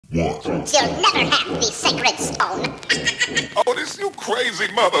What? You'll never have the sacred stone. Oh, this you crazy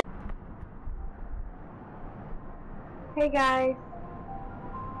mother. Hey guys,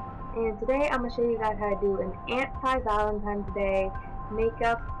 and today I'm going to show you guys how to do an anti-Valentine's Day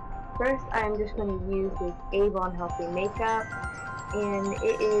makeup. First, I'm just going to use this Avon Healthy makeup, and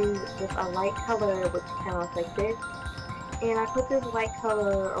it is just a light color which kind of looks like this. And I put this light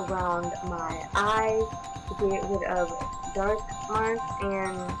color around my eyes to get rid of dark marks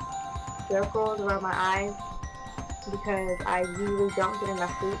and circles around my eyes because I usually don't get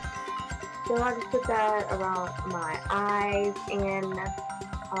enough sleep. So I just put that around my eyes and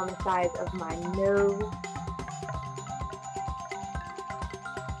on the sides of my nose.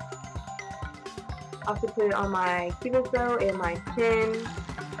 Also put it on my cuticle and my chin.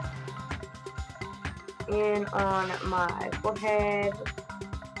 And on my forehead.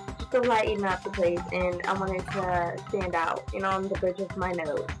 Just to lighten up the place, and I want it to stand out. And on the bridge of my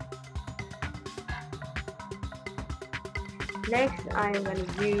nose. Next, I'm going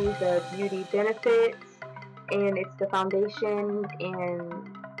to use the Beauty Benefits, and it's the foundation, and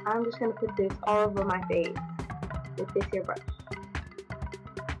I'm just going to put this all over my face with this here brush.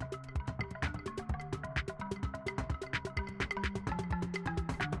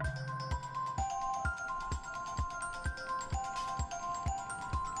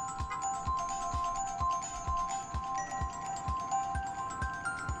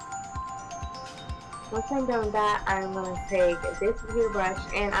 Once I'm done with that, I'm going to take this here brush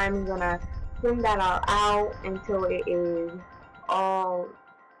and I'm going to blend that all out until it is all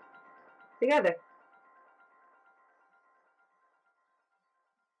together.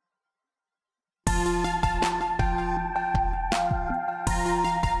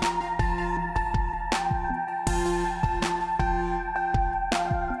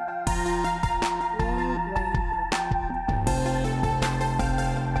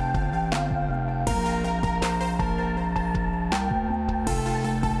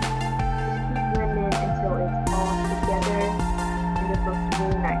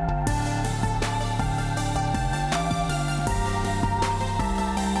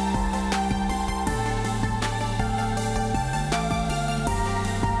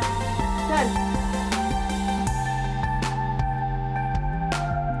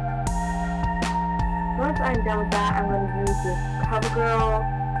 Once I'm done with that, I'm going to use this CoverGirl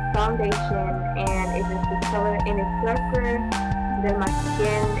foundation, and it's just this color, and it's darker than my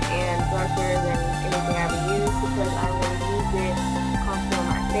skin and darker than anything I ever used because I'm going to use it to contour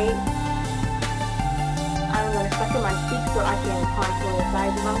my face. I'm going to suck in my cheeks so I can contour the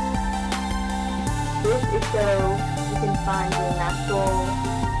sides of them. This is so you can find your natural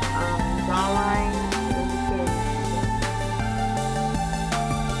jawline.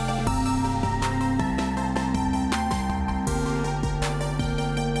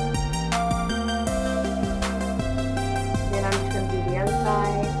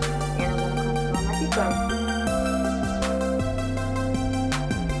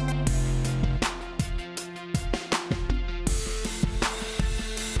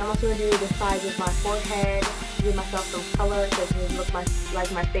 I'm also going to do the sides of my forehead, give myself some color so it doesn't look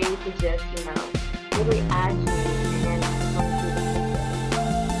like my face is just, really ashy and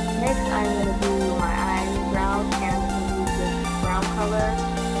next I'm going to do my eyebrows, and I'm going to use this brown color,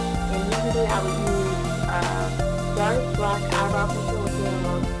 and usually I would use dark black eyebrow pencil with the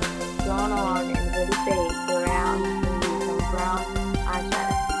drawn on and really fade, so now I'm just going to use some brown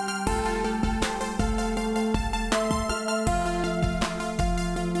eyeshadow.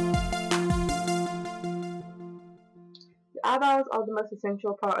 Eyebrows are the most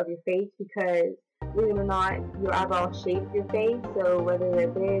essential part of your face because, believe it or not, your eyebrows shape your face, so whether they're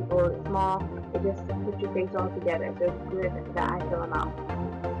big or small, it just puts your face all together, so it's good that I fill them out.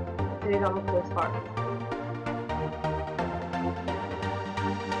 And it almost goes far.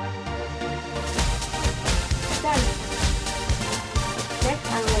 Done! Next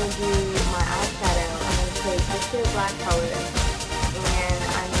I'm going to do my eyeshadow. I'm going to take this clear black color, and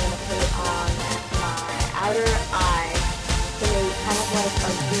I'm going to put it on my outer eye. So it's kind of like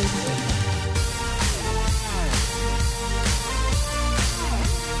a V shape.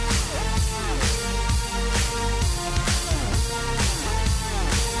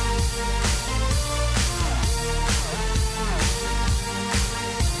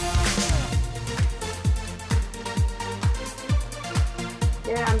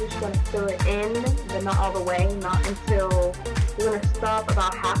 Then I'm just going to fill it in, but not all the way, not until you're going to stop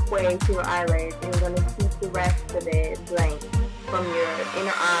about halfway to your eyelid, and you're going to keep the rest of it blank from your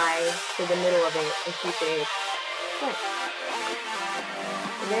inner eye to the middle of it and keep it blank.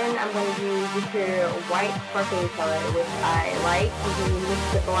 then I'm going to use just your white sparkly color, which I like, because when you mix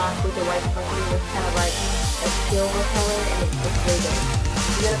the black with the white sparkly, it's kind of like a silver color, and it's really good.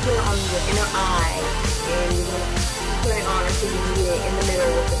 You're going to put it on your inner eye, and you're going to put it on until you meet it in the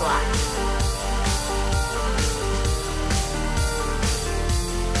middle with the black.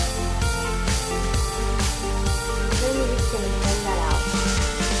 Then you're just going to blend that out.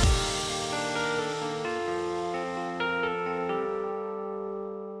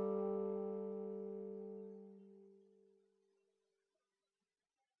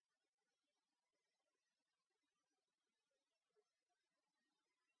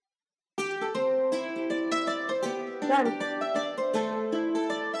 Done.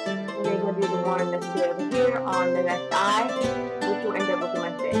 And then you're going to do the one that's over here on the next eye, which will end up looking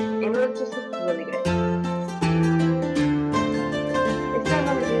like this. And it just looks really good. It's not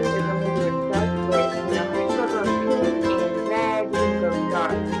going to do is I'm going to do it dark with, you know, it's going to go pink and red, you can go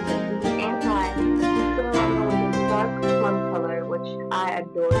dark. This is anti, so I'm going to do dark plum color, which I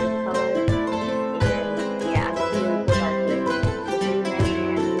adore this color. And yeah, I'm going to really feel like this.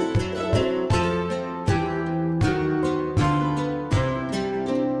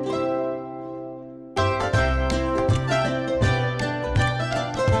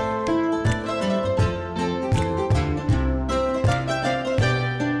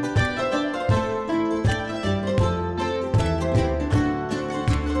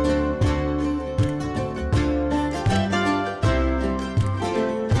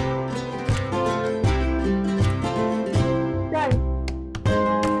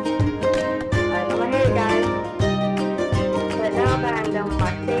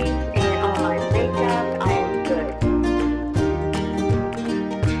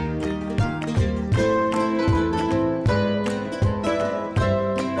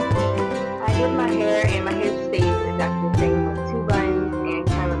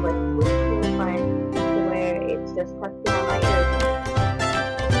 Just tucked in on my ears.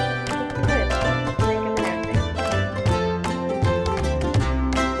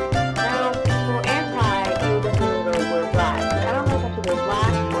 Now, for anti, you definitely go with black. I don't know if I should go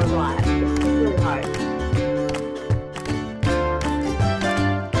black or black. It's really hard.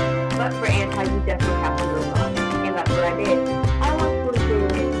 But for anti, you definitely have to go black. And that's what I did. I went with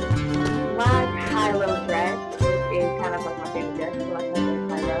this black high-low dress, which is kind of like my favorite dress, so I went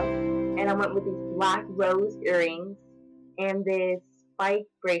with high-low. And I went with these black rose earrings and this spike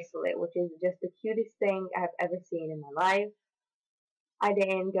bracelet, which is just the cutest thing I've ever seen in my life. I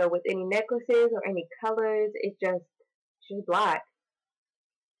didn't go with any necklaces or any colors. It's just black.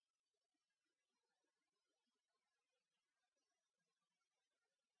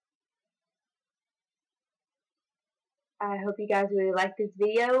 I hope you guys really like this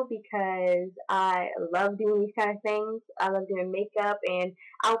video because I love doing these kind of things. I love doing makeup and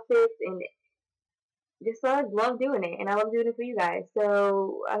outfits and just love doing it, and I love doing it for you guys.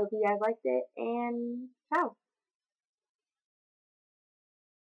 So I hope you guys liked it, and